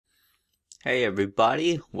Hey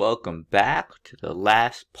everybody, welcome back to the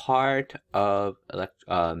last part of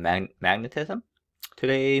magnetism.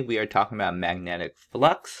 Today we are talking about magnetic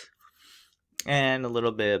flux and a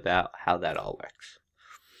little bit about how that all works.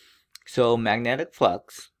 So magnetic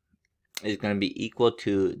flux is going to be equal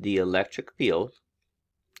to the electric field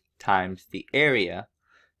times the area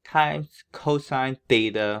times cosine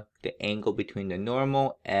theta, the angle between the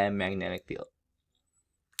normal and magnetic field.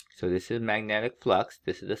 So this is magnetic flux,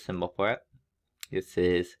 this is the symbol for it. This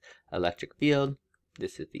is electric field,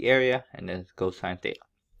 this is the area, and then cosine theta.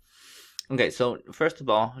 Okay, so first of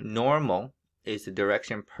all, normal is the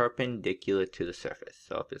direction perpendicular to the surface.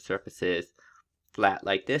 So if the surface is flat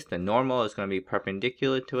like this, the normal is going to be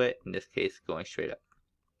perpendicular to it, in this case going straight up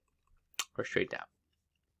or straight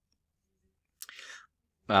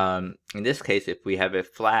down. In this case, if we have it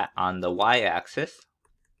flat on the y-axis,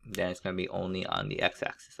 then it's going to be only on the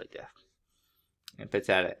x-axis like that. If it's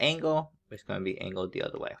at an angle, it's going to be angled the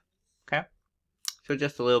other way. Okay? So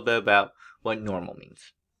just a little bit about what normal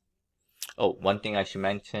means. Oh, one thing I should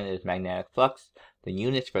mention is magnetic flux. The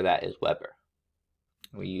units for that is Weber.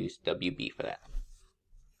 We use WB for that.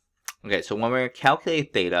 Okay, so when we're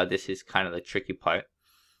calculating theta, this is kind of the tricky part,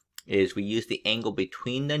 is we use the angle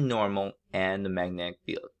between the normal and the magnetic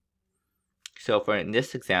field. So for in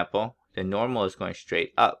this example, the normal is going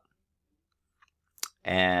straight up.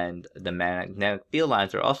 And the magnetic field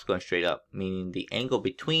lines are also going straight up, meaning the angle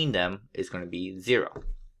between them is going to be 0.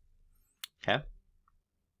 Okay?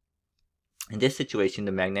 In this situation,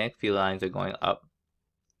 the magnetic field lines are going up,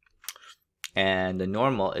 and the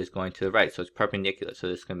normal is going to the right, so it's perpendicular, so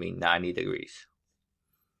this is going to be 90 degrees.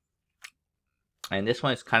 And this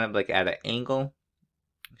one is kind of like at an angle,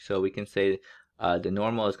 so we can say the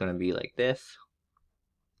normal is going to be like this,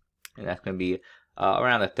 and that's going to be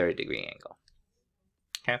around a 30-degree angle.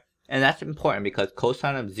 Okay? And that's important because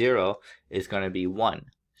cosine of 0 is going to be 1.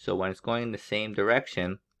 So when it's going in the same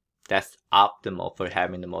direction, that's optimal for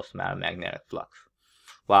having the most amount of magnetic flux.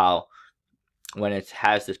 While when it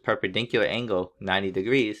has this perpendicular angle, 90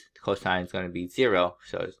 degrees, the cosine is going to be 0,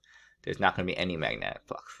 so there's not going to be any magnetic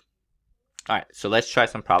flux. Alright, so let's try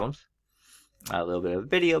some problems. A little bit of a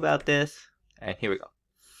video about this, and here we go.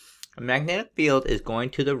 A magnetic field is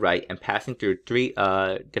going to the right and passing through 3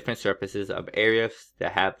 different surfaces of areas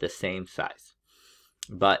that have the same size,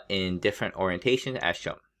 but in different orientation as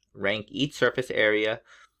shown. Rank each surface area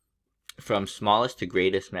from smallest to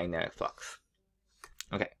greatest magnetic flux.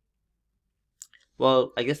 Okay.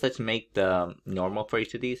 Well, I guess let's make the normal for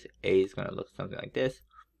each of these. A is going to look something like this.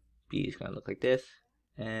 B is going to look like this.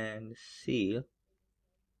 And C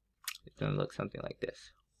is going to look something like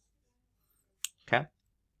this. Okay.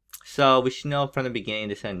 So we should know from the beginning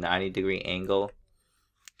this is a 90-degree angle.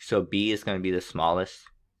 So B is going to be the smallest.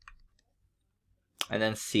 And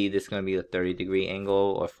then C, this is going to be a 30-degree angle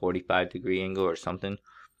or 45-degree angle or something.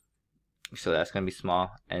 So that's going to be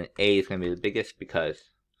small. And A is going to be the biggest because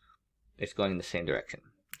it's going in the same direction.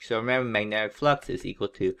 So remember, magnetic flux is equal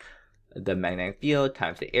to the magnetic field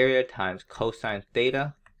times the area times cosine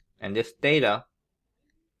theta. And this theta,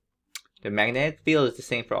 the magnetic field is the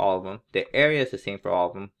same for all of them. The area is the same for all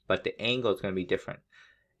of them, but the angle is going to be different.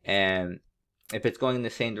 And if it's going in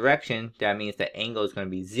the same direction, that means the angle is going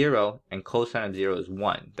to be 0, and cosine of 0 is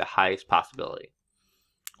 1, the highest possibility.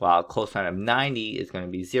 While cosine of 90 is going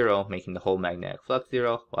to be 0, making the whole magnetic flux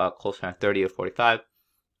 0, while cosine of 30 or 45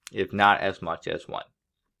 is not as much as 1.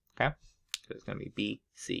 Okay? So it's going to be B,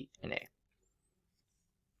 C, and A.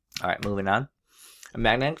 Alright, moving on. A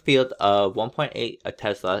magnetic field of 1.8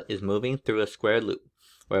 Tesla is moving through a square loop,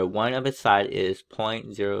 where one of its sides is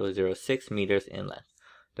 0.006 meters in length.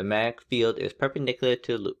 The magnetic field is perpendicular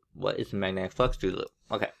to the loop. What is the magnetic flux through the loop?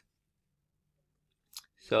 Okay.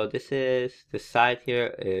 So this side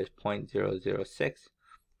here is 0.006,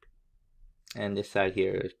 and this side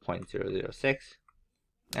here is 0.006.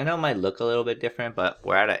 I know it might look a little bit different, but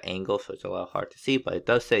we're at an angle, so it's a little hard to see, but it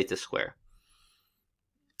does say it's a square.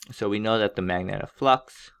 So we know that the magnetic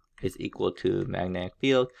flux is equal to magnetic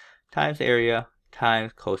field times area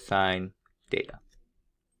times cosine theta.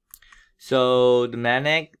 So the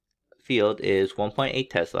magnetic field is 1.8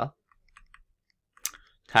 Tesla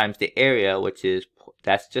times the area, which is,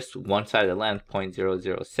 that's just one side of the length,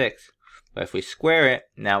 0.006. But if we square it,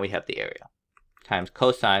 now we have the area, times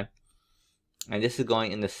cosine. And this is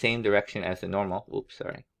going in the same direction as the normal. Oops,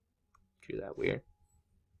 sorry. Drew that weird.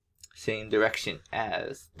 Same direction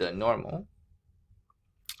as the normal.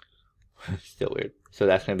 Still weird. So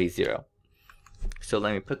that's going to be 0. So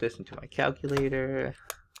let me put this into my calculator.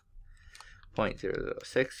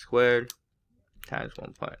 0.006 squared times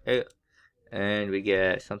 1.8. And we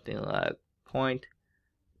get something like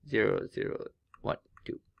 0.001,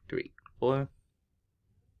 2, 3, 4,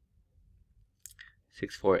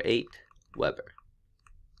 648 Weber.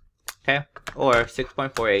 Okay, or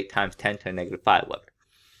 6.48 times 10 to the negative 5 Weber.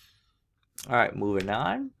 Alright, moving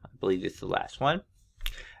on. I believe this is the last one.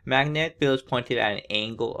 Magnetic field is pointed at an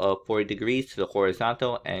angle of 40 degrees to the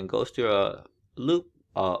horizontal and goes through a loop,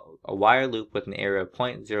 a wire loop with an area of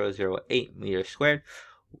 0.008 meters squared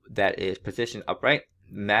that is positioned upright.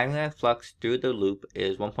 Magnetic flux through the loop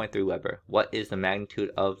is 1.3 Weber. What is the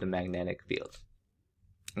magnitude of the magnetic field?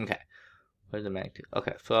 Okay, what is the magnitude?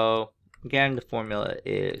 Okay, so again, the formula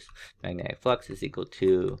is magnetic flux is equal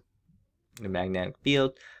to the magnetic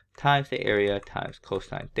field times the area times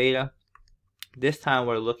cosine theta. This time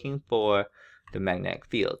we're looking for the magnetic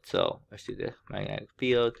field. So let's do this. Magnetic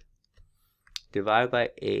field divided by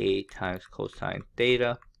A times cosine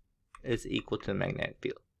theta is equal to the magnetic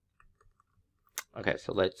field. Okay,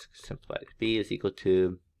 so let's simplify this. B is equal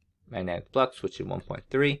to magnetic flux, which is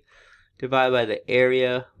 1.3, divided by the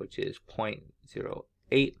area, which is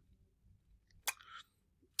 0.08,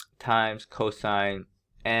 times cosine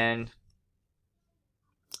n.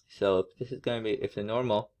 So if this is going to be, if the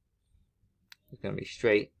normal is going to be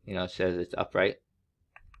straight, you know, it says it's upright,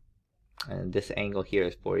 and this angle here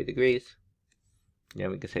is 40 degrees,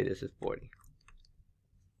 then we can say this is 40.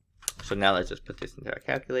 So now let's just put this into our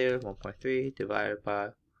calculator. 1.3 divided by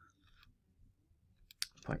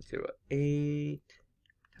 0.08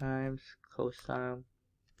 times cosine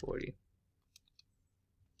 40.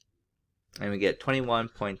 And we get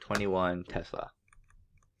 21.21 Tesla.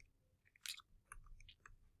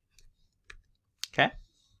 Okay.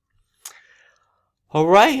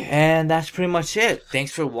 Alright, and that's pretty much it.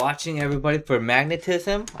 Thanks for watching, everybody, for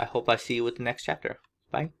magnetism. I hope I see you with the next chapter.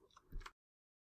 Bye.